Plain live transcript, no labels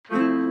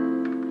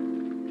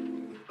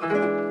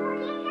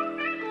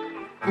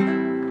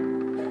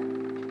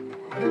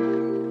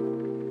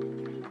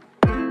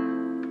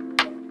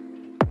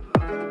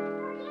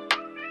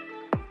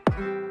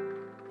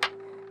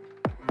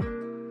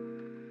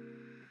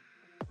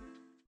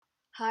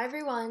Hi,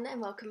 everyone,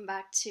 and welcome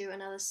back to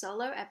another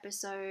solo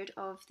episode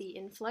of the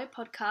Inflow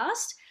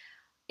podcast.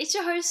 It's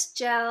your host,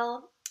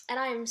 Jel, and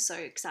I am so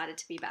excited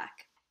to be back.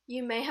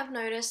 You may have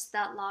noticed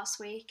that last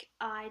week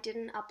I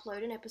didn't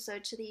upload an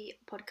episode to the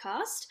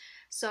podcast,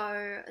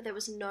 so there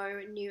was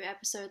no new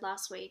episode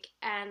last week,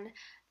 and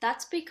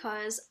that's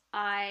because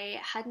I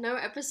had no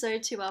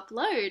episode to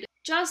upload.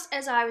 Just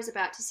as I was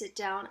about to sit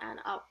down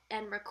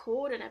and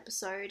record an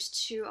episode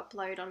to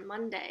upload on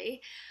Monday,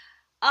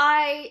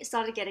 I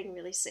started getting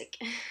really sick.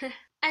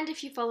 And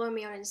if you follow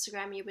me on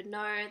Instagram, you would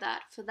know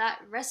that for that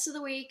rest of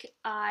the week,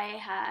 I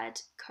had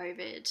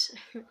COVID,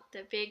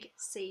 the big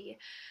C.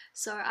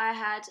 So I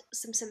had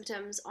some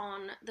symptoms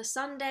on the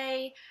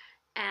Sunday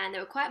and they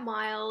were quite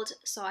mild.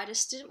 So I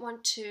just didn't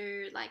want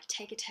to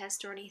take a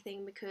test or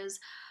anything because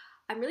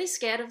I'm really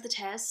scared of the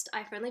test.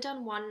 I've only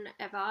done one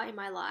ever in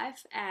my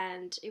life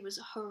and it was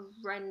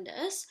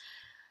horrendous.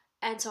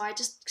 And so I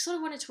just sort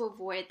of wanted to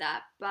avoid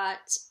that,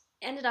 but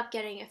ended up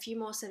getting a few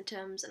more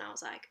symptoms and I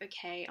was like,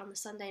 okay, on the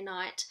Sunday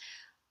night,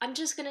 I'm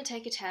just going to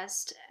take a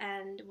test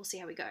and we'll see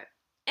how we go.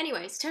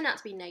 Anyways, turned out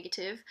to be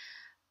negative,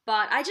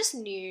 but I just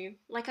knew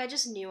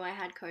I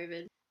had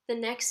COVID. The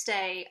next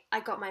day,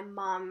 I got my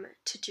mum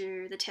to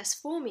do the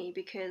test for me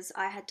because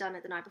I had done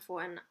it the night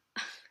before and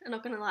I'm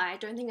not going to lie, I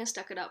don't think I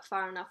stuck it up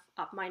far enough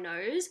up my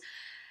nose.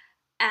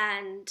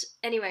 And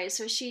anyway,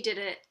 so she did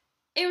it.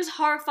 It was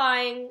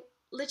horrifying,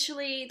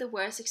 literally the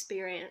worst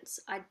experience.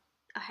 I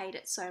hate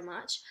it so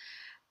much,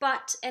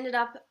 but ended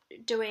up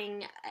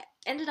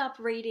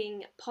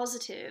reading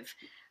positive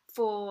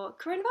for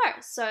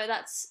coronavirus. So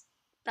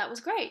that was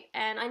great,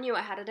 and I knew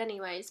I had it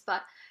anyways.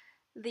 But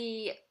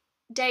the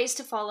days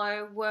to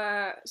follow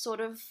were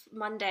sort of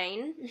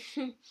mundane,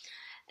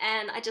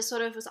 and I just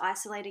sort of was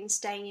isolating,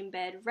 staying in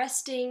bed,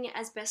 resting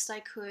as best I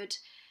could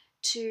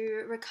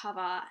to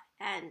recover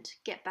and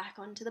get back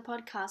onto the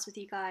podcast with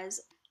you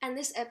guys. And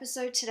this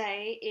episode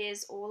today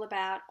is all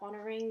about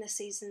honouring the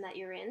season that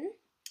you're in.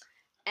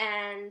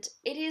 And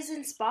it is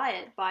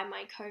inspired by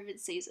my COVID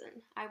season.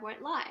 I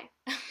won't lie.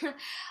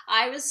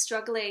 I was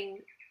struggling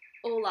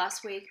all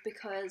last week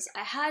because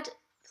I had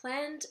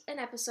planned an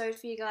episode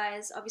for you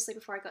guys, obviously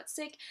before I got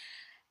sick,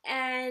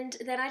 and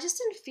then I just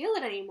didn't feel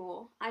it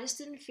anymore. I just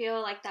didn't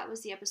feel like that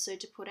was the episode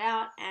to put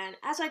out, and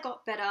as I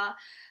got better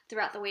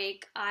throughout the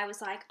week, I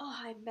was like, oh,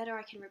 I'm better,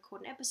 I can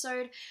record an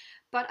episode,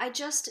 but I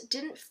just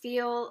didn't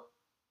feel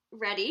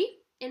ready.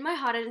 In my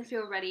heart, I didn't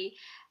feel ready,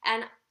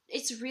 and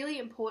it's really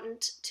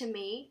important to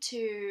me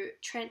to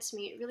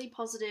transmute really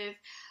positive,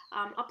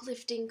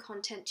 uplifting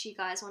content to you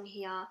guys on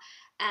here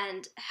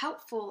and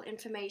helpful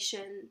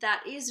information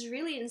that is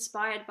really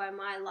inspired by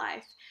my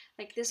life.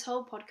 Like, this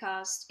whole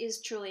podcast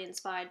is truly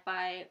inspired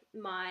by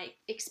my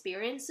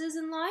experiences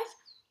in life,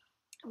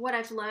 what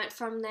I've learnt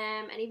from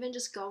them, and even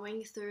just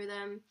going through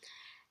them.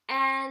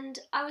 And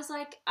I was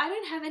like, I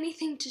don't have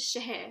anything to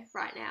share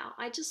right now.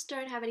 I just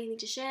don't have anything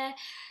to share,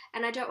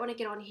 and I don't want to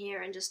get on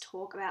here and just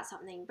talk about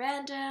something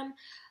random.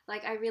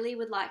 Like, I really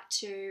would like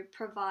to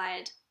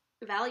provide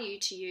value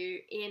to you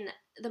in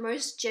the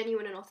most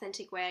genuine and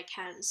authentic way I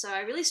can. So I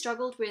really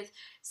struggled with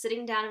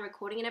sitting down and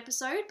recording an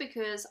episode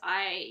because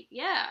I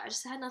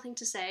just had nothing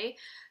to say.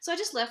 So I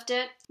just left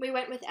it. We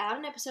went without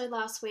an episode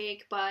last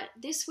week, but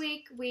this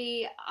week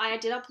I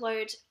did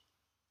upload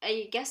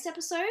a guest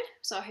episode,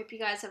 so I hope you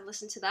guys have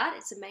listened to that.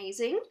 It's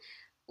amazing,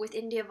 with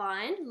India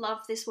Vine. Love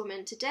this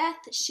woman to death.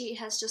 She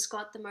has just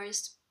got the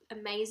most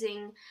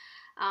amazing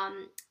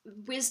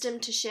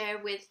wisdom to share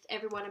with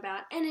everyone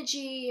about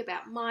energy,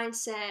 about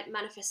mindset,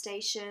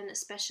 manifestation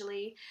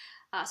especially.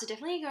 So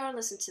definitely go and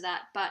listen to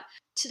that. But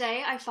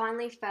today I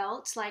finally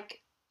felt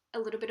like a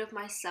little bit of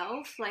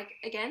myself,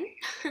 again.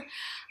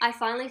 I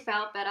finally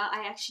felt better.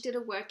 I actually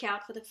did a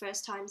workout for the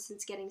first time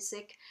since getting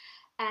sick,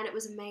 and it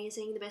was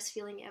amazing, the best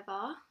feeling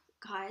ever.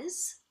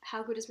 Guys,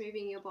 how good is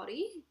moving your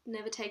body?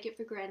 Never take it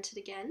for granted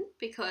again,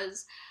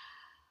 because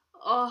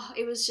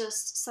it was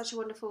just such a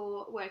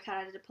wonderful workout.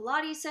 I did a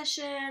Pilates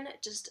session,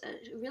 just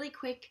a really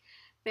quick,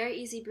 very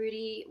easy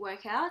booty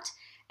workout,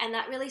 and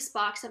that really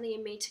sparked something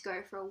in me to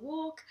go for a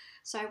walk.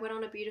 So I went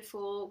on a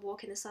beautiful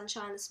walk in the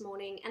sunshine this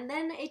morning, and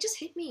then it just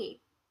hit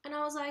me, and I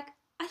was like,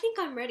 I think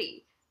I'm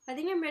ready. I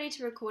think I'm ready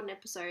to record an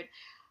episode.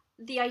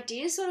 The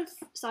ideas sort of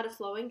started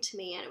flowing to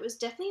me, and it was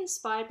definitely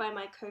inspired by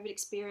my COVID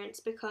experience,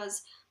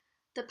 because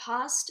the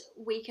past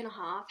week and a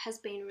half has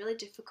been really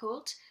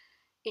difficult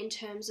in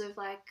terms of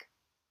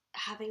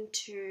having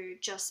to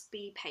just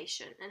be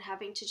patient and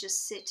having to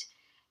just sit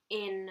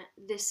in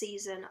this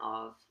season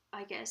of,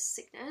 I guess,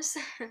 sickness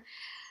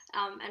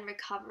and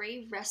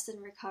recovery. Rest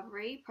and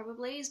recovery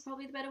is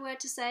probably the better word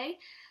to say.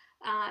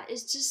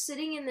 It's just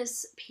sitting in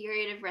this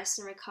period of rest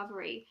and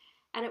recovery.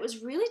 And it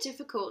was really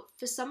difficult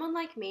for someone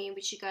like me,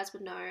 which you guys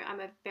would know. I'm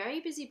a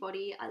very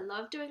busybody. I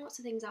love doing lots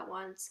of things at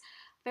once.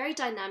 Very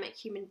dynamic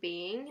human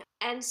being.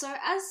 And so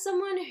as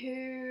someone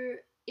who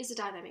is a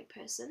dynamic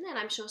person, and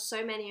I'm sure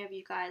so many of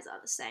you guys are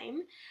the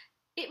same,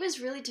 it was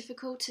really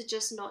difficult to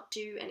just not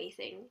do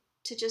anything.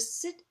 To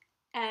just sit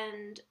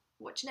and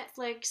watch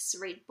Netflix,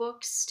 read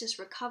books, just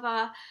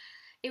recover.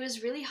 It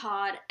was really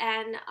hard,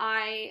 and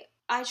I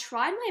I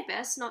tried my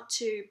best not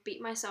to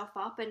beat myself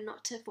up and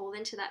not to fall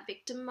into that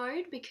victim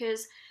mode,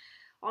 because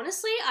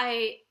honestly,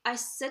 I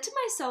said to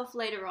myself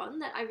later on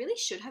that I really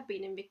should have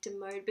been in victim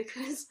mode,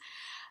 because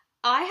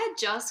I had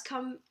just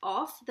come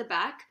off the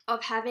back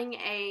of having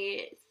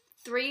a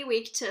 3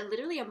 week to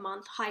literally a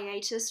month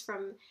hiatus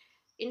from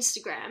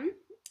Instagram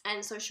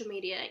and social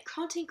media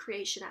content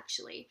creation.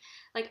 Actually,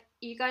 like,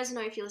 you guys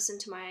know, if you listen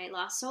to my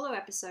last solo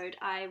episode,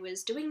 I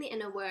was doing the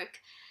inner work.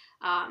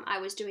 I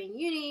was doing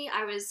uni.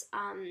 I was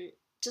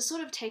just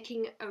sort of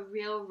taking a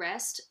real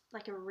rest,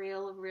 like a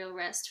real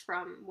rest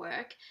from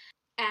work,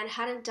 and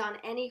hadn't done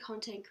any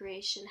content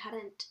creation,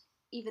 hadn't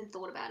even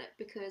thought about it,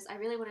 because I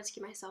really wanted to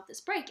give myself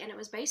this break. And it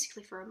was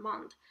basically for a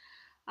month,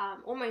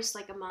 almost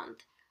like a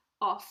month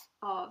off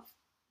of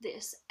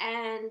this.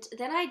 And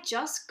then I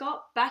just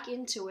got back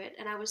into it,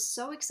 and I was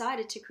so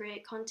excited to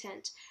create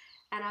content,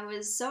 and I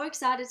was so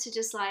excited to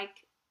just like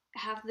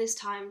have this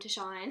time to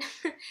shine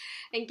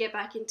and get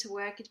back into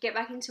work and get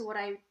back into what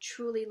I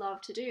truly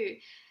love to do.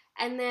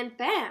 And then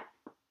bam,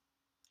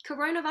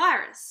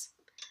 coronavirus.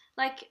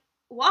 Like,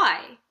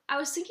 why? I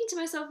was thinking to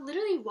myself,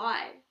 literally,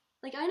 why?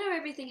 Like, I know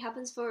everything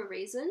happens for a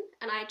reason,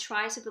 and I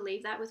try to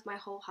believe that with my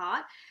whole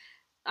heart.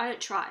 I don't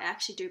try, I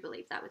actually do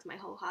believe that with my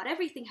whole heart.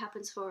 Everything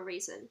happens for a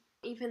reason,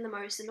 even the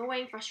most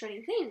annoying,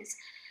 frustrating things.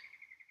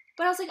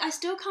 But I was like, I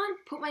still can't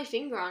put my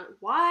finger on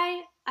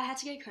why I had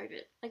to get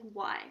COVID. Like,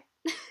 why?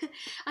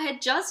 I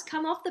had just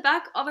come off the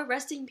back of a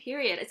resting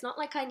period. It's not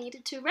like I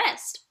needed to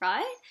rest,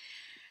 right?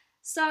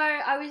 So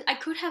I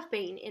could have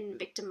been in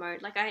victim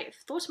mode. Like, I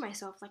thought to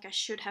myself, like, I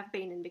should have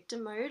been in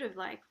victim mode of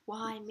like,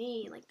 why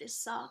me? Like, this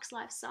sucks,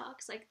 life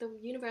sucks. Like, the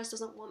universe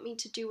doesn't want me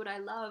to do what I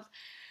love.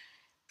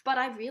 But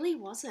I really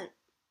wasn't.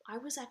 I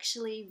was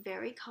actually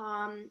very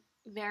calm,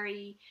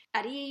 very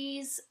at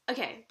ease.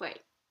 Okay, wait,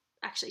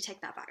 actually take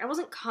that back. I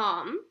wasn't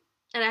calm,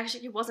 and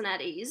actually wasn't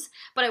at ease,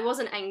 but I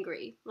wasn't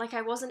angry. Like,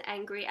 I wasn't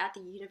angry at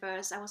the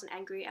universe. I wasn't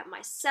angry at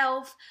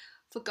myself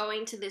for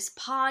going to this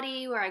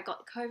party where I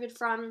got COVID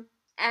from,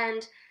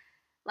 and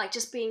like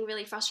just being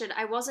really frustrated.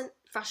 I wasn't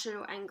frustrated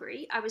or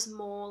angry. I was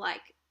more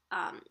like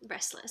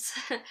restless.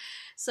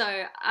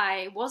 So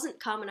I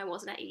wasn't calm and I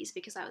wasn't at ease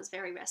because I was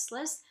very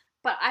restless.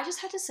 But I just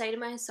had to say to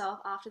myself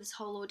after this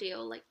whole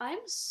ordeal, like, I'm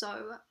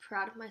so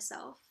proud of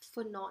myself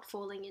for not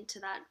falling into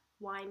that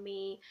why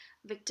me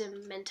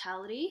victim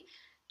mentality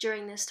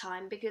during this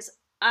time, because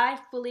I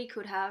fully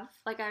could have,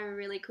 like, I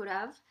really could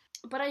have,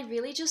 but I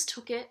really just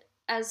took it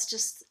as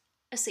just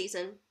a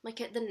season. Like,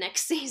 the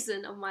next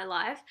season of my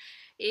life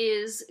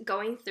is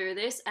going through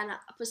this, and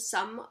for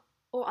some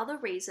or other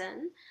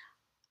reason,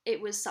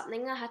 it was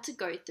something I had to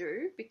go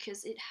through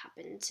because it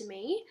happened to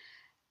me.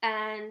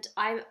 And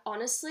I'm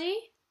honestly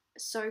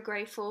so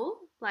grateful.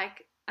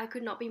 Like, I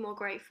could not be more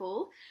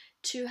grateful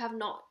to have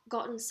not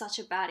gotten such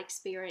a bad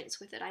experience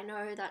with it. I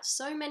know that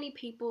so many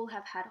people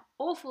have had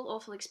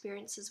awful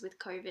experiences with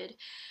COVID.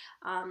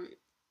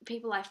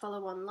 People I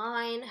follow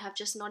online have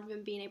just not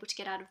even been able to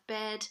get out of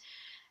bed.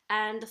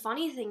 And the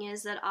funny thing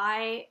is that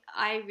I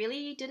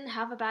really didn't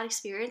have a bad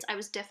experience. I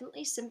was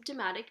definitely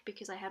symptomatic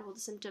because I had all the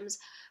symptoms,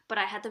 but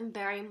I had them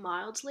very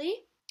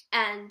mildly.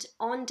 And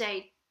on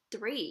day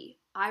 3,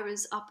 I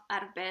was up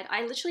out of bed.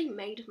 I literally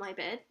made my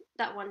bed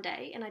that one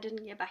day and I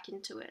didn't get back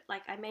into it.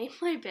 Like, I made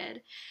my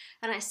bed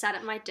and I sat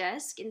at my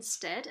desk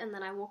instead, and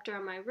then I walked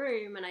around my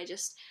room and I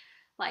just,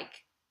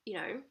 like, you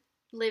know,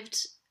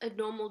 lived a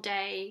normal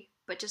day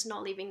but just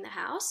not leaving the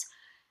house.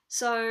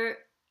 So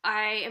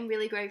I am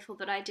really grateful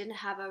that I didn't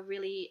have a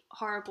really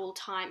horrible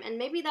time, and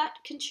maybe that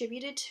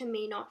contributed to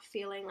me not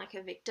feeling like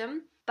a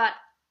victim. But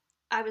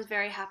I was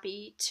very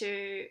happy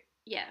to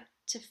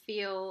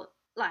feel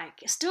like,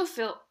 still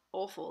feel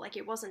awful, like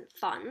it wasn't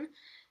fun,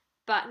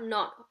 but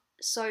not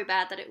so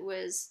bad that it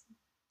was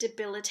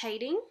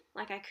debilitating.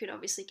 Like, I could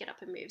obviously get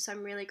up and move, so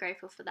I'm really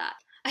grateful for that.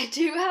 I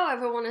do,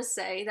 however, want to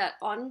say that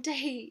on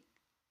day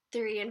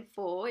 3 and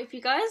 4, if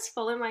you guys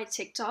follow my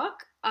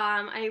TikTok,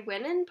 I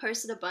went and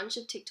posted a bunch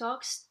of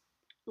TikToks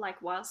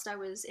like whilst I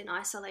was in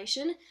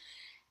isolation,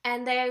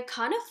 and they're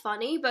kind of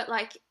funny, but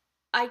like,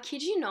 I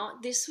kid you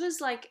not, this was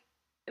like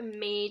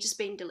me just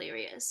being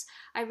delirious.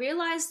 I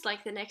realized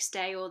like the next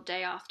day or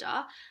day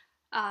after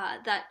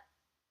that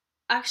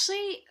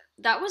actually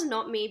that was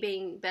not me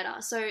being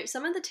better. So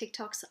some of the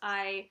TikToks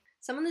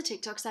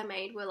I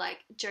made were like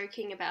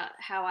joking about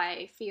how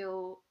I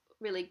feel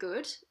really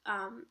good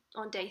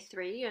on day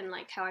 3, and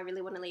like how I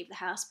really want to leave the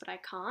house but I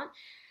can't.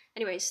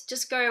 Anyways,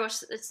 just go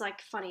watch. It's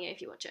like funny if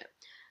you watch it.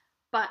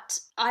 But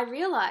I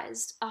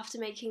realized after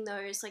making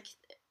those, like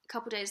a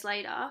couple days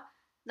later,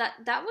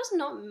 that was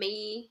not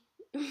me.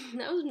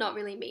 That was not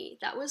really me.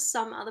 That was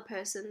some other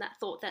person that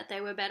thought that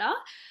they were better,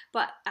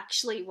 but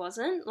actually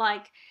wasn't.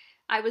 Like,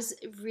 I was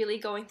really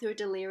going through a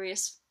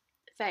delirious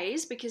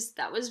phase, because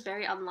that was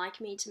very unlike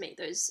me to make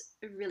those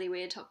really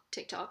weird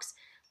TikToks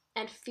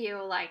and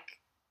feel like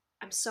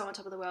I'm so on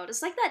top of the world.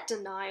 It's like that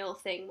denial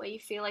thing where you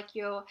feel like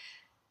you're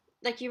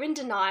in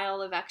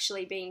denial of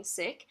actually being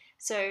sick.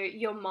 So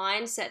your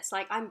mindset's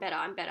like, I'm better.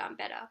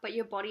 But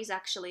your body's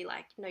actually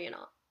like, no, you're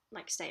not.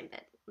 Like, stay in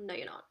bed. No,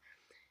 you're not.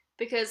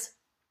 Because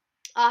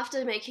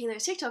after making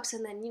those TikToks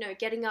and then,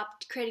 getting up,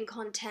 creating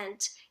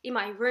content in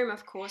my room,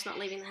 of course, not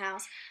leaving the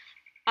house,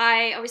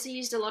 I obviously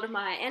used a lot of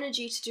my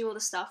energy to do all the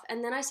stuff,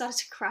 and then I started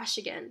to crash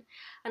again,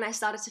 and I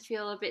started to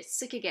feel a bit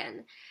sick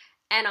again,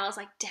 and I was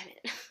like, damn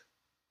it.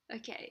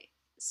 Okay,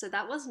 so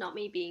that was not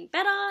me being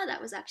better,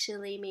 that was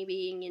actually me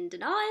being in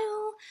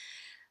denial.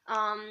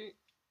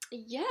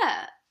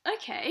 Yeah,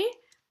 okay.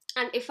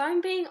 And if I'm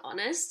being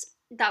honest,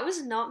 that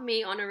was not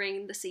me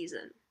honoring the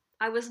season.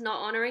 I was not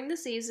honoring the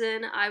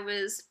season. I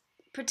was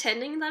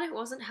pretending that it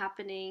wasn't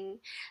happening.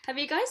 Have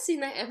you guys seen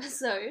that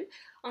episode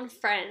on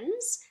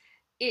Friends?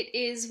 It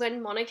is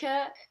when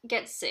Monica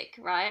gets sick,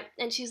 right?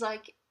 And she's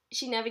like,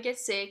 she never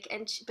gets sick,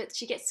 but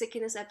she gets sick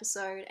in this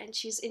episode, and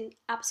she's in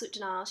absolute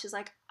denial. She's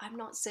like, I'm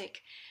not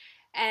sick,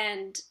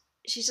 and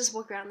she's just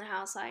walking around the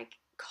house like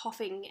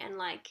coughing and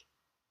like,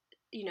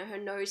 her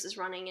nose is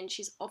running and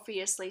she's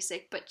obviously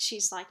sick, but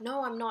she's like,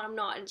 no, I'm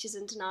not, and she's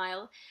in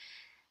denial.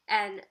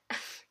 And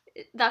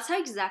that's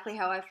exactly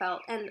how I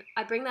felt. And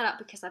I bring that up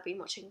because I've been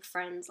watching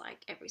Friends like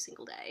every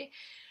single day.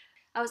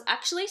 I was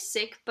actually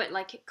sick, but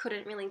like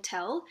couldn't really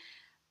tell.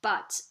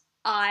 But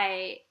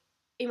I,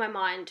 in my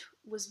mind,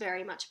 was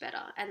very much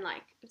better, and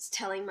like it's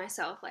telling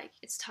myself like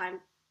it's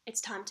time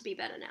to be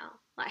better now.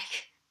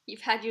 Like,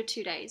 you've had your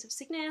 2 days of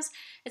sickness,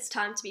 it's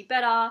time to be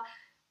better.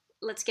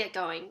 Let's get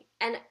going.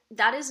 And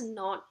that is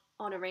not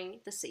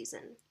honoring the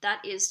season.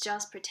 That is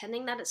just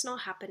pretending that it's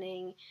not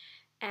happening.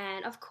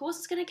 And of course,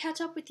 it's going to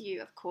catch up with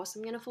you. Of course,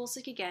 I'm going to fall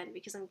sick again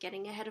because I'm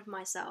getting ahead of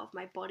myself.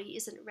 My body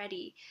isn't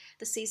ready.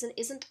 The season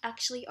isn't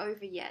actually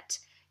over yet.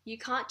 You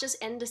can't just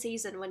end the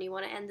season when you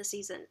want to end the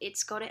season.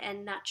 It's got to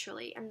end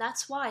naturally. And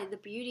that's why the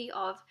beauty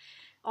of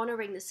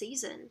honoring the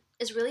season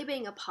is really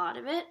being a part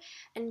of it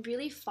and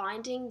really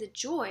finding the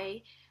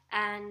joy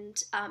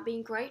and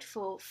being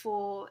grateful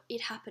for it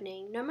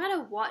happening. No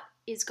matter what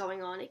is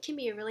going on, it can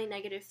be a really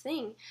negative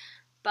thing,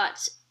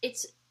 but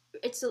it's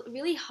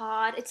really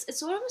hard.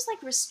 It's almost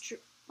like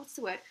what's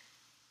the word?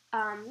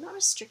 Not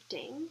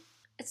restricting.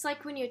 It's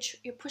like when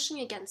you're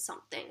pushing against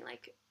something.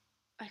 Like,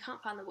 I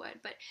can't find the word,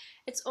 but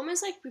it's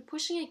almost like we're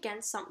pushing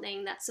against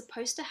something that's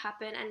supposed to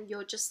happen, and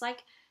you're just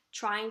like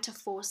trying to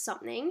force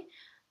something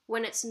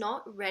when it's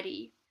not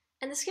ready.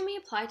 And this can be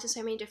applied to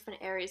so many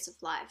different areas of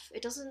life.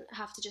 It doesn't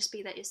have to just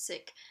be that you're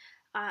sick.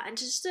 And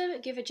just to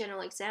give a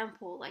general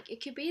example, like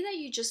it could be that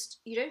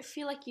you don't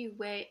feel like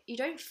you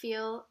don't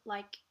feel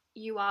like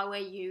you are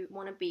where you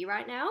want to be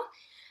right now.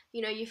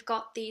 You've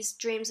got these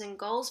dreams and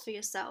goals for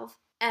yourself,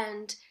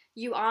 and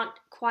you aren't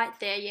quite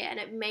there yet, and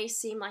it may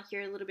seem like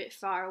you're a little bit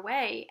far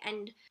away,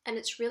 and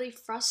it's really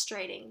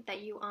frustrating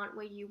that you aren't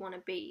where you want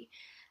to be.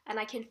 And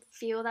I can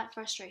feel that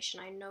frustration.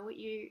 I know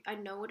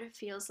what it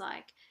feels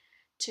like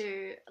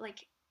to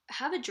like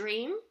have a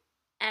dream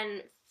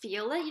and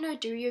feel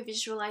it, do your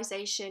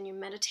visualization, your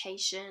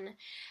meditation,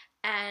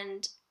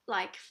 and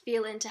like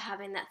feel into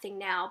having that thing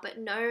now, but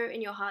know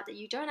in your heart that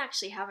you don't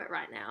actually have it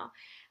right now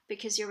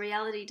because your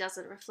reality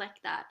doesn't reflect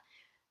that.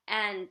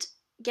 And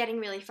getting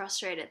really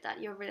frustrated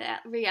that your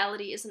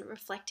reality isn't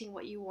reflecting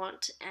what you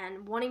want,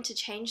 and wanting to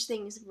change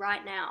things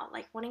right now,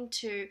 like wanting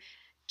to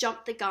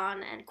jump the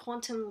gun and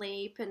quantum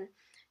leap and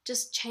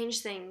just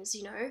change things.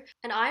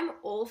 And I'm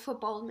all for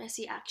bold,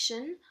 messy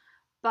action,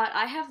 but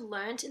I have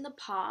learned in the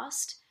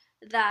past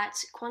that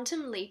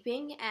quantum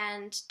leaping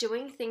and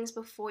doing things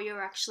before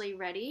you're actually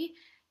ready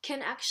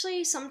can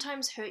actually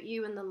sometimes hurt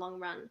you in the long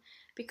run,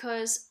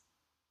 because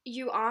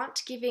you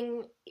aren't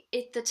giving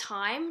it the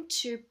time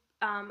to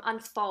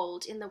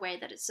unfold in the way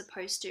that it's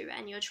supposed to,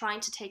 and you're trying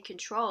to take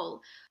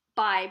control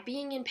by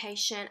being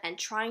impatient and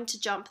trying to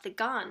jump the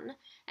gun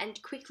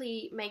and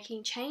quickly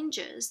making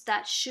changes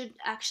that should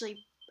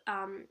actually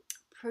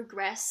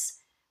progress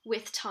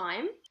with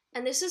time.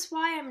 And this is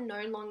why I'm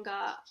no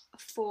longer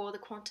for the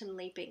quantum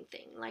leaping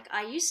thing. Like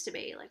I used to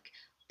be, like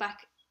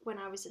back when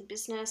I was in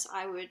business,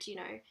 I would,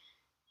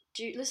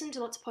 listen to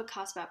lots of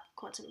podcasts about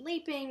quantum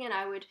leaping, and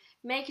I would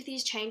make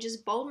these changes,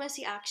 bold,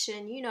 messy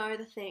action,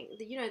 the thing,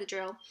 the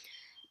drill.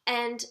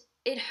 And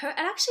it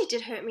actually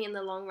did hurt me in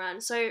the long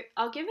run. So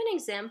I'll give an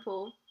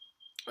example,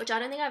 which I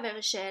don't think I've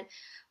ever shared,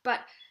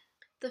 but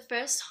the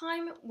first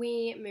time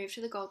we moved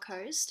to the Gold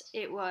Coast,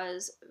 it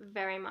was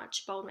very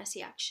much bold,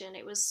 messy action.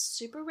 It was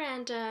super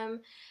random.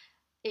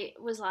 It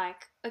was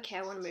like, okay,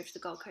 I want to move to the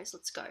Gold Coast,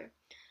 let's go.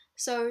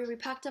 So we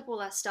packed up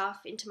all our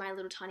stuff into my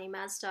little tiny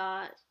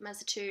Mazda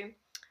 2.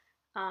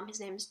 His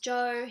name's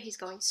Joe. He's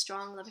going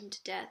strong. Love him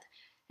to death.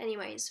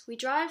 Anyways, we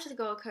drive to the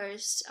Gold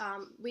Coast.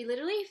 We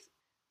literally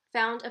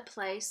found a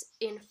place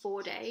in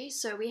 4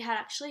 days. So we had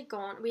actually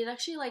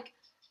like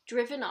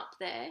driven up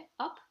there,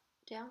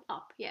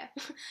 yeah.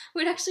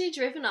 We'd actually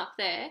driven up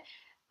there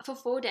for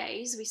 4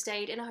 days. We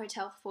stayed in a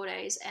hotel for 4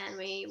 days, and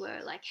we were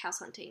like house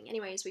hunting.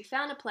 Anyways, we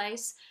found a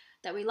place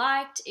that we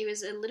liked. It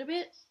was a little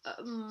bit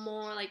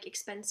more like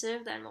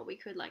expensive than what we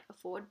could like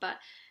afford, but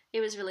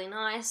it was really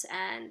nice,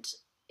 and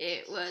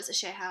it was a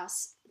share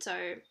house.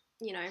 So,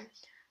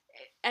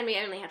 and we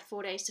only had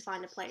 4 days to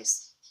find a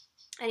place.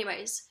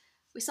 Anyways,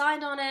 we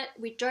signed on it,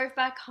 we drove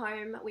back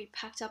home, we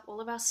packed up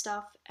all of our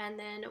stuff, and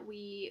then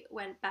we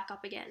went back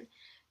up again.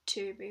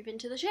 to move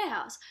into the share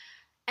house.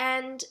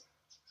 And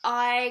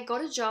I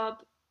got a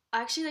job.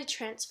 I actually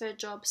transferred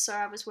jobs, so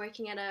I was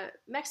working at a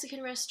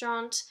Mexican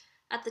restaurant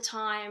at the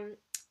time.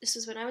 This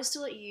was when I was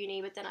still at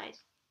uni, but then I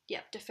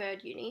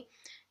deferred uni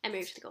and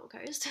moved to the Gold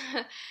Coast.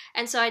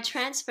 And so I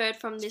transferred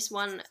from this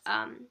one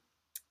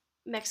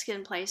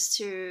Mexican place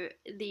to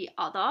the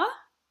other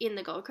in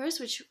the Gold Coast,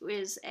 which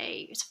was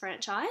it's a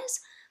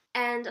franchise.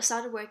 And I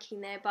started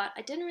working there, but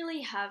I didn't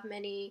really have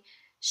many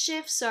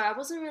shifts, so I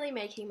wasn't really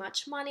making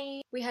much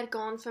money. We had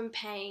gone from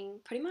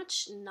paying pretty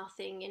much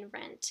nothing in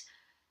rent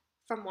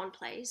from one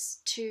place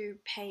to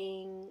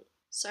paying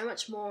so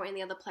much more in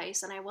the other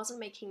place, and I wasn't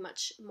making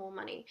much more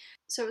money.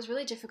 So it was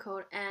really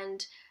difficult.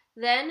 And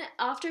then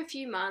after a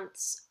few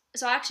months,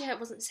 so I actually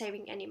wasn't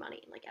saving any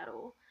money, like, at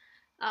all.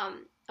 I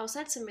also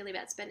had some really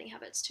bad spending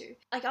habits too.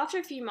 Like, after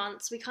a few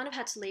months, we kind of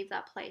had to leave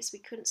that place. We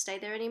couldn't stay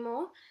there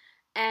anymore,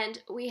 and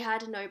we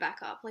had no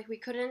backup. Like, we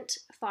couldn't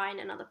find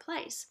another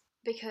place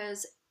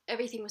because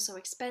everything was so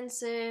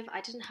expensive.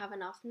 I didn't have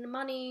enough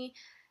money,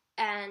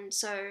 and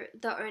so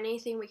the only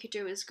thing we could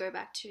do was go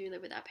back to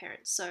live with our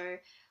parents. So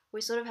we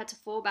sort of had to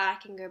fall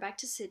back and go back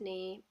to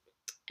Sydney,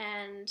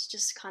 and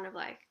just kind of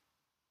like,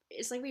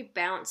 it's like we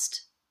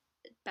bounced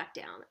back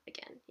down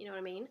again, you know what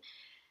I mean?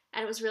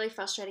 And it was really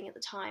frustrating at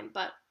the time,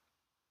 but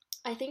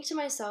I think to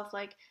myself,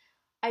 like,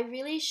 I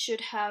really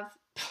should have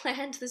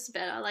planned this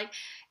better. Like,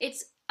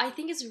 I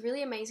think it's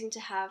really amazing to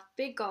have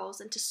big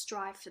goals and to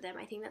strive for them.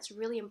 I think that's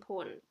really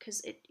important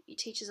because it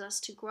teaches us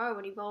to grow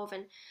and evolve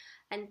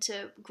and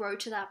to grow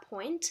to that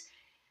point.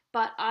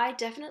 But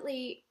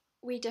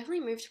we definitely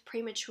moved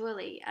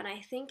prematurely, and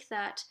I think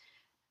that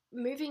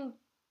moving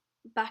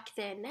back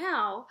there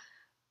now,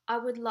 I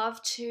would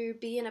love to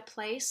be in a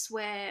place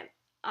where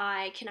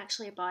I can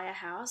actually buy a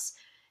house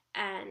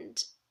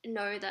and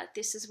know that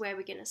this is where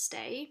we're going to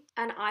stay.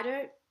 And I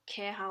don't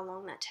care how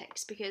long that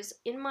takes, because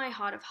in my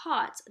heart of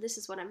hearts, this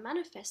is what I'm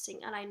manifesting,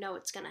 and I know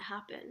it's going to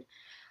happen.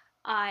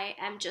 I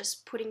am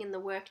just putting in the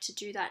work to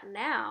do that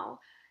now,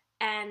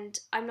 and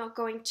I'm not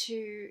going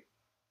to,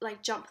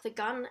 like, jump the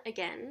gun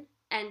again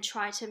and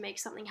try to make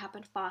something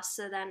happen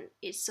faster than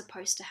it's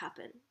supposed to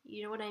happen.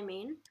 You know what I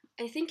mean?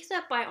 I think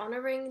that by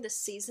honoring the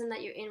season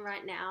that you're in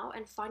right now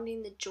and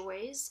finding the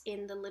joys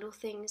in the little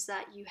things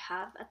that you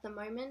have at the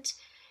moment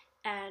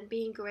and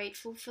being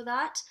grateful for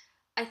that,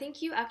 I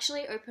think you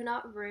actually open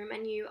up room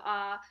and you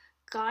are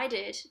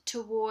guided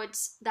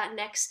towards that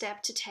next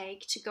step to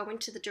take to go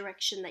into the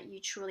direction that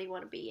you truly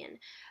want to be in.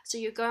 So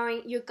you're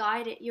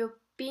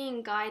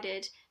being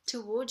guided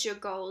towards your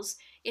goals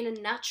in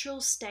a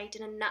natural state,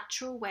 in a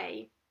natural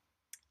way.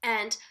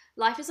 And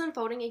life is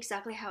unfolding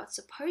exactly how it's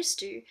supposed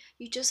to.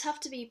 You just have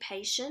to be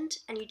patient,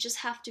 and you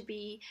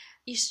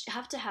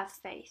have to have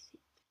faith.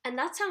 And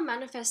that's how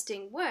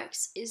manifesting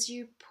works, is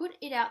you put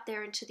it out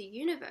there into the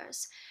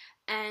universe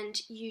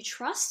and you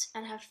trust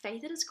and have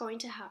faith that it's going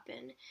to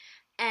happen.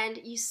 And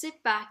you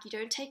sit back, you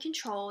don't take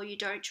control, you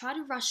don't try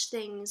to rush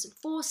things and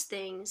force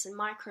things and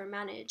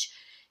micromanage.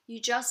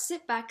 You just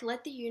sit back,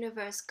 let the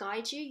universe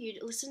guide you. You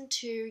listen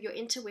to your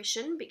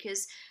intuition,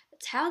 because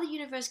it's how the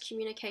universe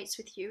communicates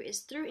with you,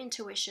 is through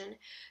intuition.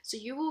 So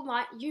you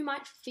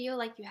might feel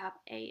like you have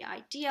an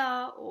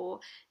idea, or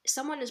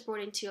someone is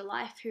brought into your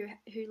life who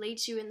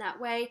leads you in that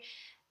way,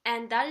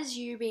 and that is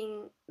you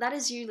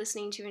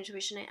listening to your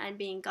intuition and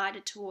being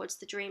guided towards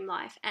the dream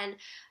life. And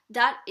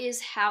that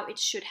is how it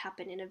should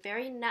happen, in a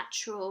very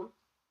natural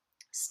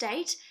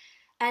state.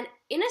 And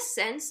in a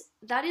sense,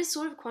 that is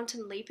sort of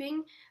quantum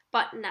leaping,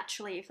 but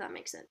naturally, if that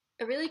makes sense.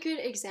 A really good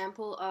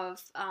example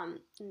of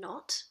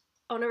not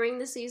honoring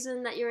the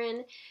season that you're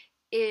in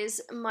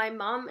is my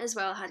mum as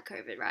well had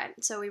COVID, right?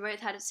 So we both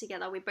had it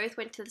together. We both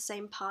went to the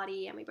same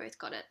party and we both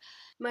got it.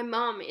 My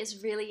mum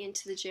is really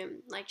into the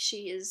gym. Like,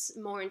 she is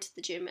more into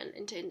the gym and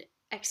into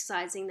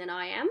exercising than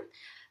I am.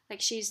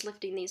 Like, she's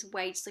lifting these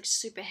weights, like,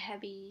 super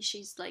heavy.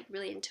 She's, like,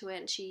 really into it,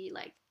 and she,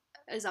 like,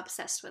 is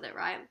obsessed with it,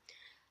 right?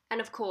 And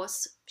of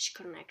course, she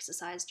couldn't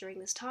exercise during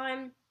this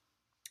time.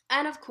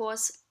 And of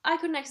course, I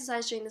couldn't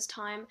exercise during this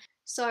time.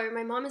 So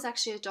my mom is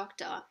actually a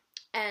doctor.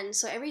 And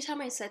so every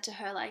time I said to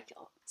her, like,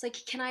 it's like,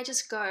 can I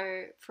just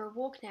go for a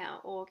walk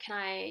now? Or can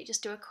I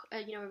just do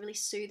a really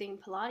soothing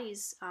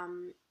Pilates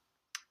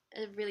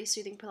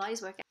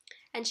workout?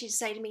 And she'd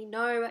say to me,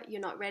 no,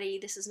 you're not ready.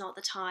 This is not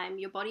the time.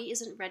 Your body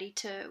isn't ready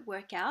to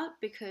work out,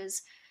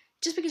 because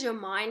just because your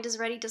mind is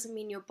ready doesn't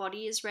mean your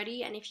body is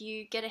ready. And if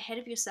you get ahead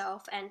of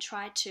yourself and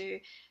try to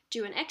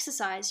do an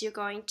exercise, you're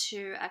going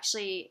to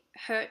actually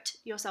hurt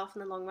yourself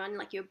in the long run.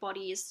 Like, your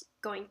body is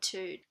going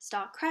to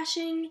start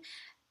crashing,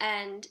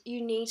 and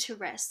you need to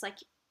rest. Like,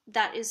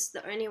 that is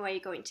the only way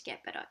you're going to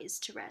get better, is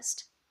to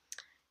rest.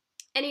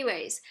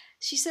 Anyways,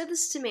 she said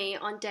this to me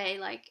on day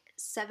like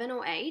 7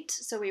 or 8.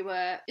 So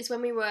it's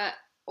when we were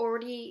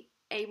already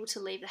able to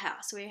leave the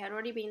house. So we had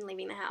already been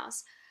leaving the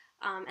house.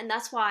 And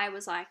that's why I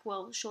was like,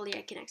 well, surely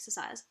I can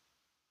exercise.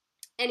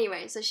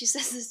 Anyway, so she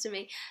says this to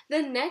me.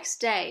 The next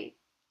day,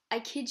 I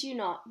kid you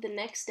not, the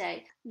next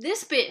day,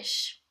 this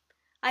bitch,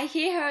 I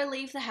hear her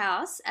leave the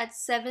house at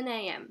 7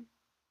 a.m.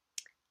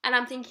 And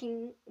I'm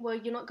thinking, well,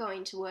 you're not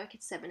going to work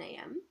at 7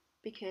 a.m.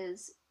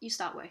 because you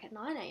start work at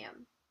 9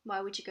 a.m.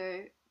 Why would you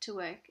go to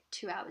work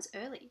 2 hours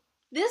early?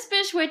 This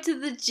bitch went to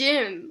the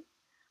gym.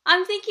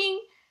 I'm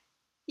thinking,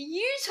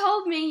 you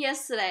told me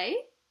yesterday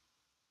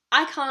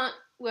I can't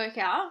work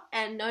out,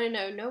 and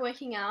no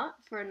working out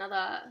for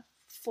another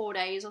 4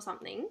 days or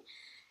something.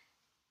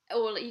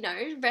 Or,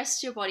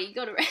 rest your body, you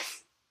gotta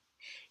rest.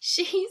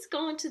 She's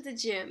gone to the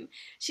gym.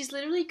 She's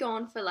literally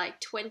gone for like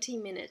 20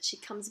 minutes. She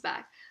comes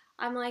back.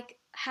 I'm like,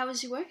 how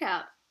was your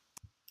workout?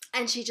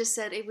 And she just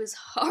said it was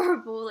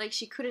horrible. Like,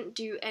 she couldn't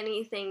do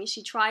anything.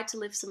 She tried to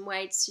lift some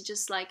weights. She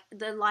just, like,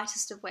 the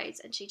lightest of weights,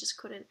 and she just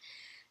couldn't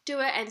do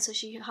it. And so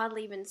she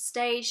hardly even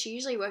stayed. She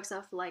usually works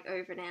out for like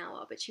over an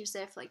hour, but she was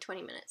there for like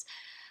 20 minutes.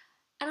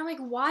 And I'm like,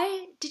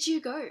 why did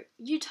you go?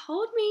 You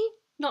told me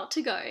not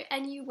to go,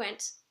 and you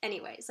went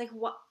anyways. Like,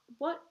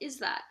 what is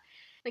that?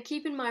 Like,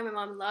 keep in mind, my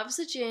mom loves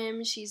the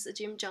gym. She's a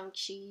gym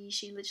junkie.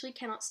 She literally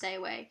cannot stay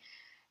away.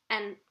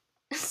 And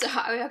so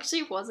I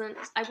wasn't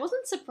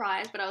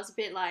surprised, but I was a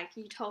bit like,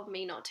 you told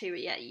me not to,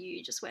 but yet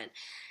you just went.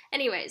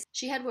 Anyways,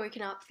 she had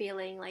woken up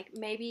feeling like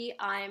maybe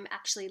I'm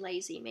actually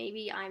lazy.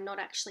 Maybe I'm not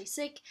actually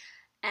sick.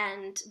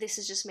 And this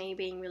is just me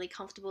being really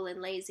comfortable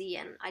and lazy,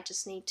 and I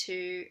just need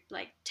to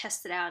like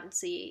test it out and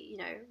see,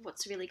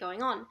 what's really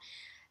going on.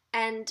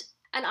 And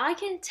I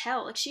can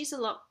tell, like, she's a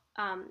lot,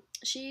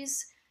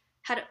 she's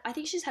had it, I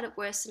think she's had it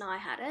worse than I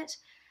had it,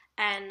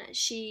 and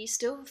she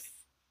still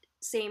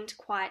seemed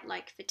quite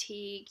like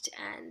fatigued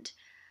and,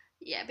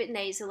 yeah, a bit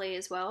nasally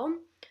as well.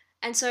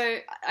 And so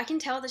I can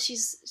tell that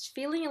she's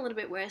feeling a little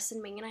bit worse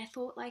than me, and I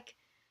thought, like,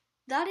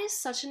 that is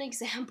such an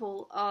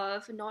example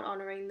of not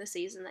honoring the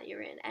season that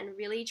you're in and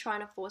really trying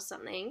to force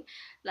something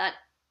that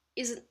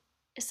isn't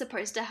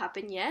supposed to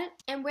happen yet.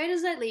 And where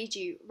does that lead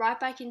you? Right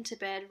back into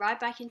bed, right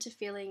back into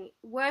feeling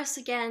worse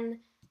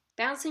again,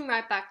 bouncing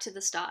right back to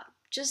the start.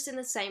 Just in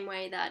the same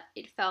way that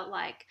it felt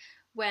like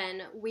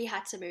when we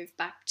had to move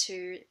back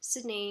to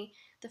Sydney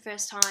the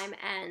first time,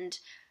 and,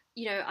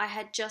 I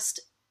had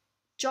just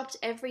dropped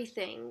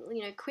everything,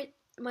 quit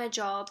my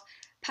job,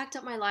 packed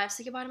up my life,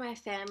 said goodbye to my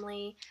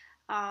family,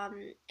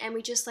 and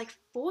we just like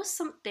forced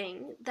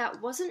something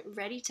that wasn't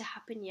ready to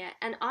happen yet.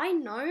 And I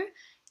know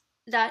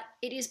that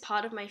it is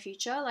part of my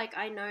future. Like,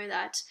 I know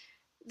that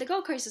the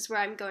Gold Coast is where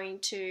I'm going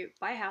to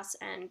buy a house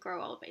and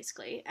grow old,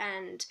 basically.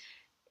 And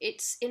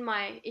it's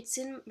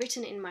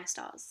written in my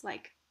stars,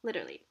 like,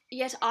 literally.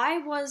 Yet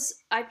I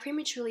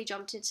prematurely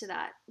jumped into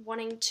that,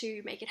 wanting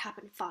to make it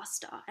happen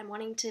faster and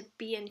wanting to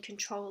be in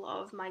control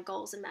of my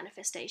goals and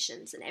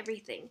manifestations and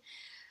everything.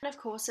 And of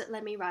course, it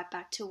led me right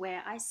back to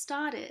where I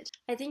started.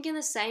 I think in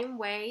the same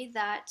way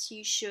that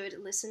you should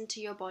listen to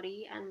your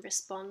body and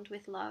respond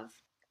with love,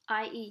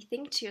 i.e.,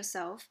 think to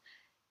yourself,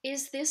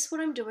 is this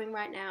what I'm doing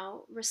right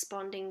now,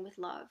 responding with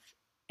love?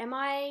 Am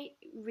I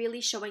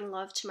really showing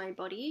love to my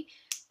body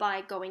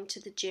by going to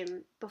the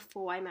gym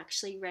before I'm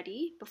actually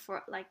ready,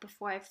 before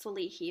I've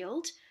fully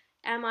healed?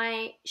 Am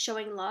I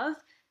showing love?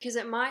 Because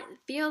it might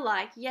feel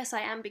like, yes, I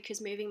am,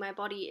 because moving my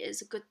body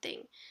is a good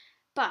thing.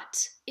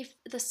 But if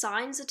the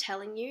signs are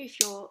telling you,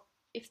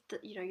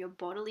 your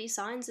bodily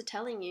signs are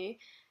telling you,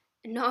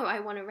 no, I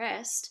want to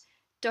rest,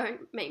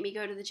 don't make me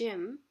go to the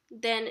gym,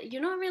 then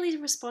you're not really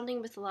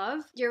responding with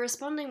love, you're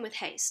responding with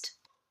haste.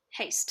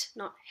 Haste,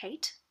 not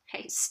hate,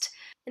 haste.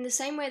 In the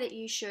same way that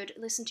you should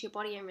listen to your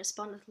body and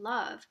respond with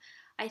love,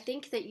 I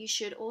think that you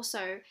should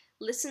also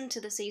listen to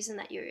the season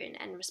that you're in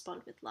and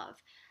respond with love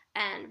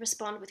and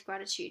respond with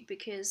gratitude.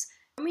 Because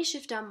when we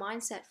shift our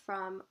mindset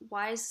from,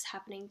 why is this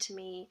happening to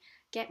me,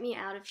 get me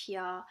out of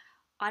here,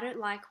 I don't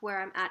like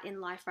where I'm at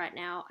in life right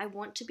now, I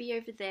want to be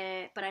over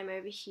there, but I'm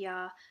over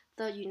here,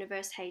 the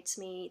universe hates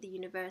me, the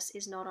universe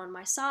is not on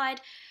my side,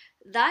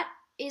 that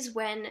is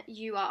when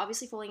you are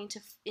obviously falling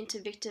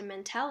into victim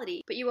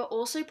mentality, but you are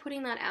also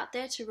putting that out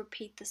there to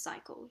repeat the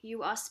cycle.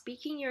 You are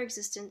speaking your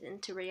existence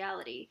into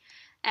reality,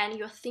 and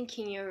you're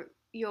thinking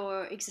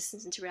your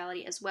existence into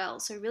reality as well.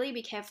 So really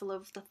be careful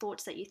of the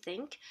thoughts that you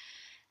think,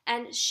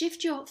 and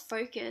shift your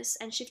focus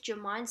and shift your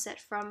mindset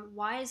from,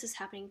 why is this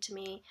happening to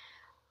me,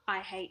 I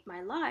hate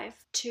my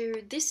life,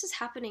 to, this is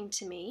happening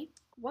to me,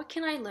 what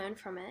can I learn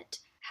from it,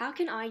 how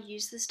can I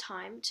use this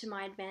time to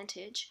my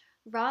advantage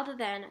rather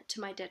than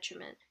to my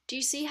detriment. Do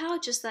you see how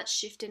just that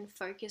shift in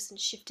focus and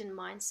shift in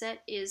mindset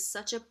is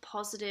such a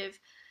positive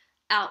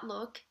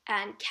outlook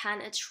and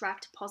can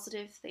attract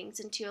positive things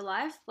into your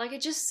life? Like,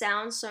 it just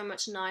sounds so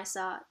much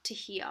nicer to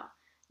hear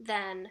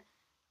than,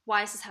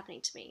 why is this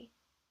happening to me?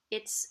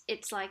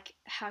 It's like,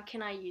 how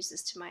can I use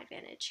this to my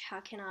advantage?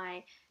 How can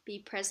I be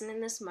present in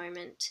this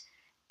moment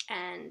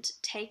and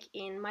take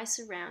in my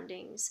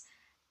surroundings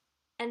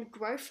and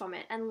grow from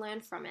it and learn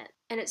from it?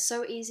 And it's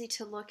so easy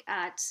to look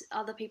at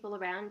other people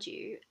around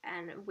you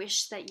and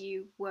wish that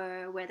you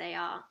were where they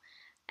are.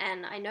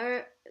 And I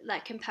know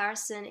that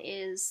comparison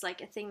is like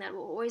a thing that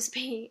will always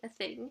be a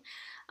thing.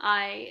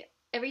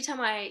 Every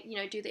time I,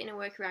 do the inner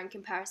work around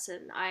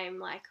comparison, I'm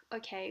like,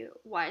 okay,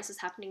 why is this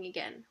happening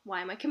again?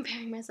 Why am I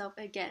comparing myself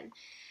again?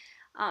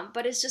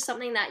 But it's just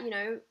something that,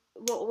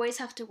 we'll always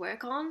have to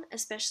work on,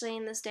 especially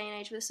in this day and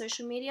age with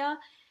social media.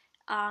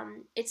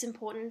 It's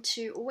important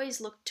to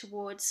always look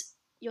towards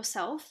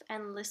yourself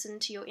and listen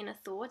to your inner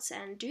thoughts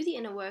and do the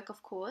inner work,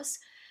 of course,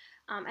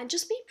 and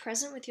just be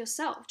present with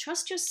yourself.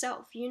 Trust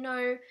yourself. You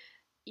know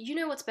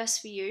what's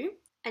best for you,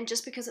 and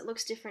just because it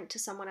looks different to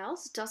someone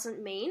else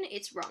doesn't mean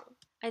it's wrong.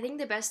 I think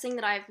the best thing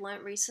that I've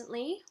learned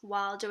recently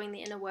while doing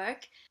the inner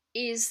work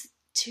is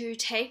to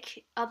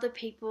take other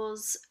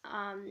people's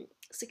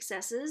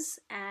successes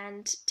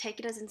and take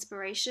it as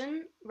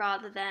inspiration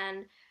rather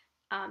than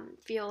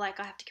feel like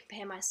I have to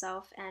compare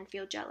myself and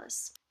feel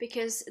jealous.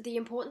 Because the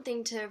important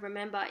thing to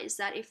remember is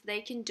that if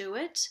they can do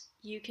it,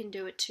 you can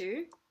do it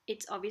too.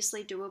 It's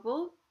obviously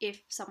doable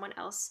if someone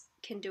else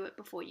can do it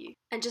before you.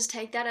 And just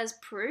take that as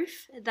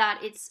proof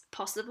that it's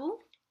possible.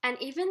 And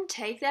even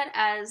take that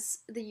as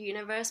the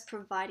universe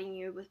providing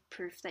you with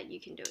proof that you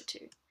can do it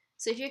too.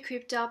 So if you're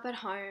cooped up at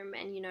home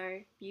and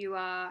you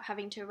are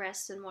having to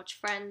rest and watch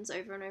Friends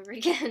over and over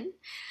again,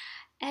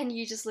 and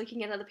you're just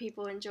looking at other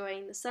people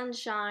enjoying the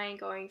sunshine,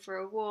 going for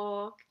a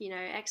walk,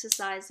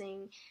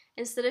 exercising,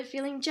 instead of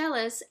feeling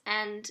jealous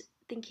and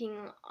thinking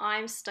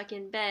I'm stuck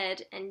in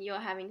bed and you're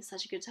having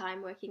such a good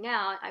time working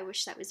out, I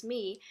wish that was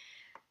me,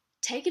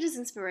 take it as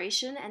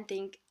inspiration and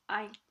think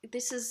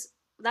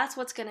that's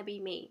what's going to be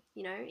me,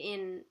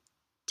 in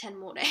 10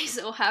 more days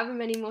or however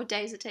many more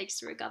days it takes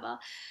to recover.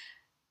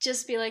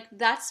 Just be like,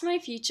 that's my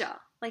future.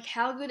 Like,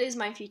 how good is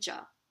my future?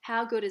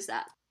 How good is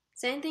that?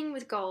 Same thing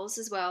with goals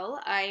as well.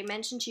 I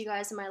mentioned to you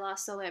guys in my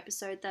last solo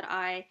episode that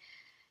I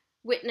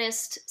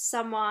witnessed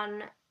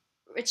someone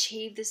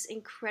achieve this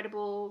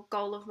incredible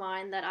goal of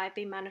mine that I've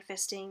been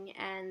manifesting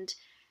and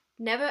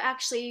never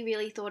actually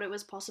really thought it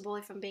was possible,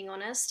 if I'm being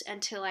honest,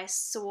 until I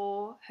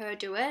saw her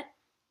do it.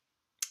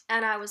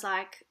 And I was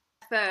like,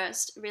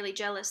 first, really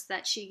jealous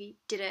that she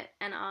did it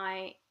and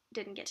I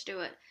didn't get to do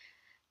it.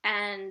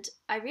 And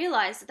I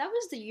realized that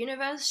was the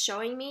universe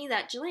showing me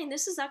that, Jelaine,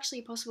 this is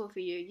actually possible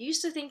for you. You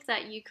used to think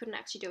that you couldn't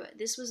actually do it.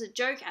 This was a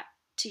joke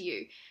to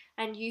you.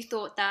 And you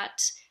thought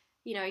that,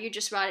 you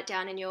just write it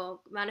down in your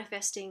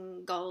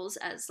manifesting goals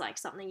as like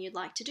something you'd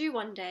like to do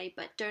one day,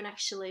 but don't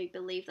actually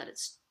believe that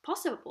it's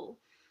possible.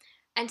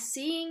 And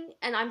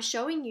I'm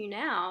showing you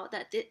now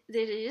that it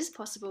is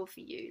possible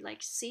for you. Like,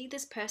 see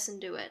this person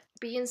do it.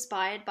 Be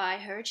inspired by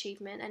her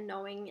achievement and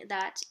knowing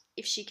that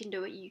if she can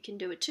do it, you can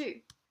do it too.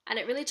 And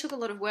it really took a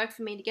lot of work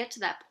for me to get to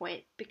that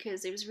point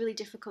because it was really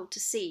difficult to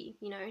see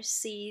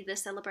the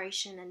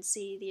celebration and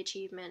see the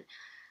achievement.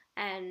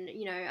 And,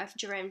 I've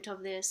dreamt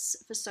of this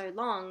for so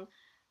long.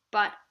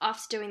 But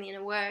after doing the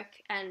inner work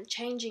and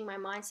changing my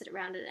mindset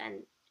around it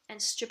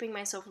and stripping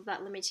myself of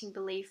that limiting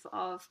belief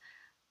of,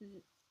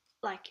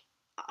 like,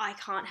 I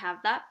can't have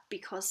that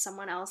because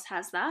someone else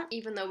has that,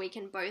 even though we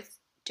can both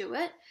do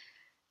it,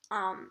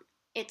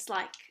 it's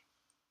like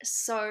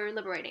so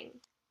liberating.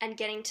 And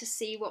getting to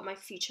see what my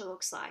future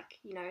looks like,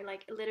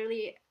 like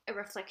literally a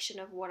reflection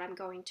of what I'm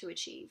going to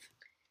achieve.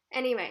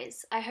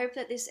 Anyways, I hope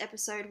that this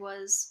episode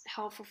was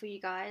helpful for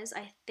you guys.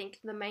 I think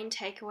the main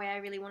takeaway I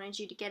really wanted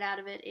you to get out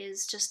of it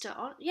is just to,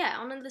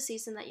 honor the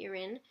season that you're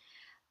in.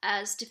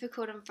 As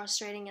difficult and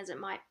frustrating as it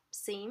might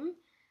seem,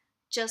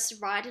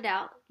 just ride it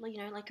out,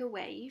 like a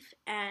wave,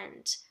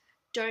 and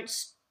don't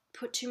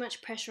put too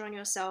much pressure on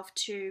yourself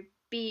to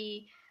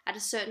be at a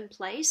certain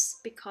place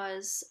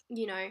because,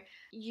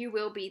 you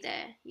will be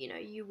there,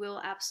 you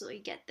will absolutely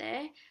get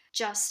there.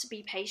 Just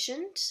be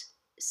patient,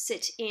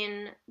 sit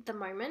in the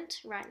moment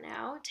right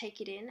now,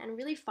 take it in, and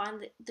really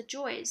find the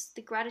joys,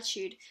 the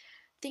gratitude,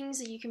 things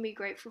that you can be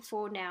grateful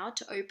for now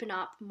to open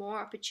up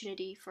more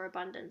opportunity for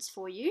abundance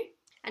for you.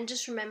 And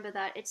just remember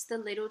that it's the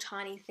little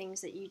tiny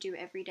things that you do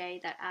every day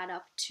that add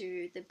up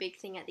to the big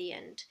thing at the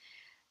end.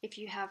 If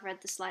you have read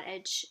The Slight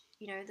Edge,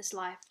 this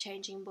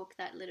life-changing book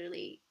that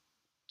literally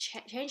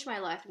changed my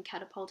life and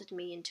catapulted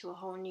me into a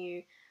whole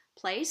new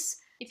place.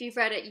 If you've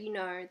read it, you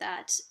know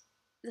that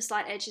The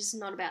Slight Edge is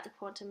not about the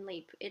quantum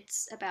leap.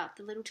 It's about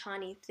the little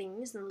tiny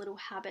things and little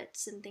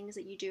habits and things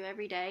that you do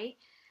every day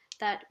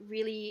that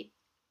really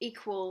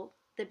equal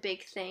the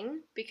big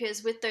thing,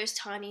 because with those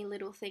tiny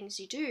little things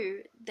you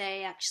do,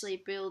 they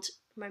actually build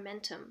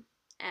momentum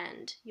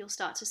and you'll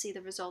start to see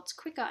the results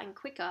quicker and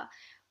quicker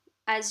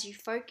as you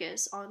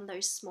focus on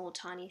those small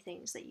tiny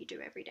things that you do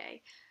every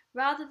day,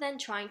 rather than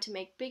trying to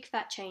make big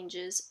fat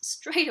changes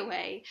straight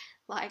away,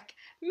 like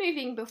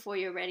moving before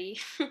you're ready.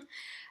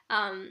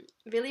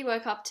 Really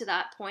work up to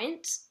that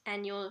point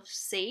and you'll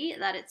see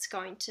that it's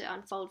going to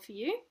unfold for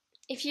you.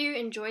 If you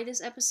enjoy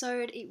this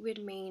episode, it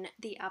would mean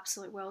the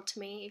absolute world to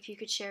me if you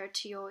could share it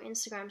to your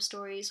Instagram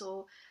stories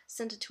or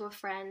send it to a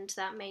friend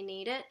that may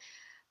need it,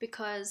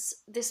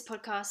 because this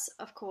podcast,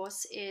 of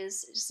course,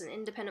 is just an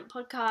independent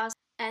podcast,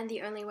 and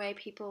the only way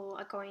people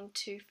are going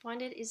to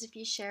find it is if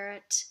you share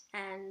it,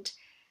 and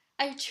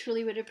I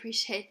truly would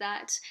appreciate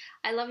that.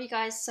 I love you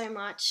guys so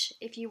much.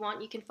 If you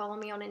want, you can follow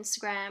me on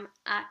Instagram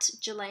at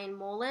Jelaine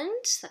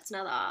Moreland. That's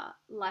another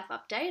life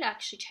update. I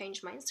actually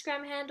changed my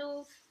Instagram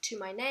handle to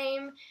my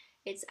name.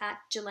 It's at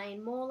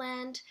Jelaine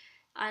Moreland,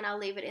 and I'll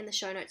leave it in the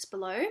show notes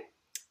below.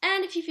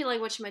 And if you feel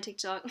like watching my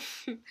TikTok,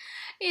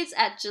 it's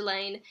at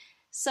Jelaine.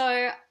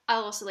 So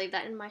I'll also leave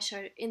that in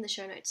the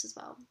show notes as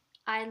well.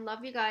 I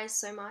love you guys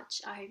so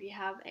much. I hope you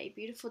have a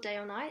beautiful day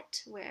or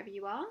night wherever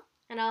you are,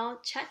 and I'll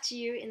chat to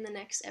you in the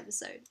next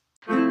episode.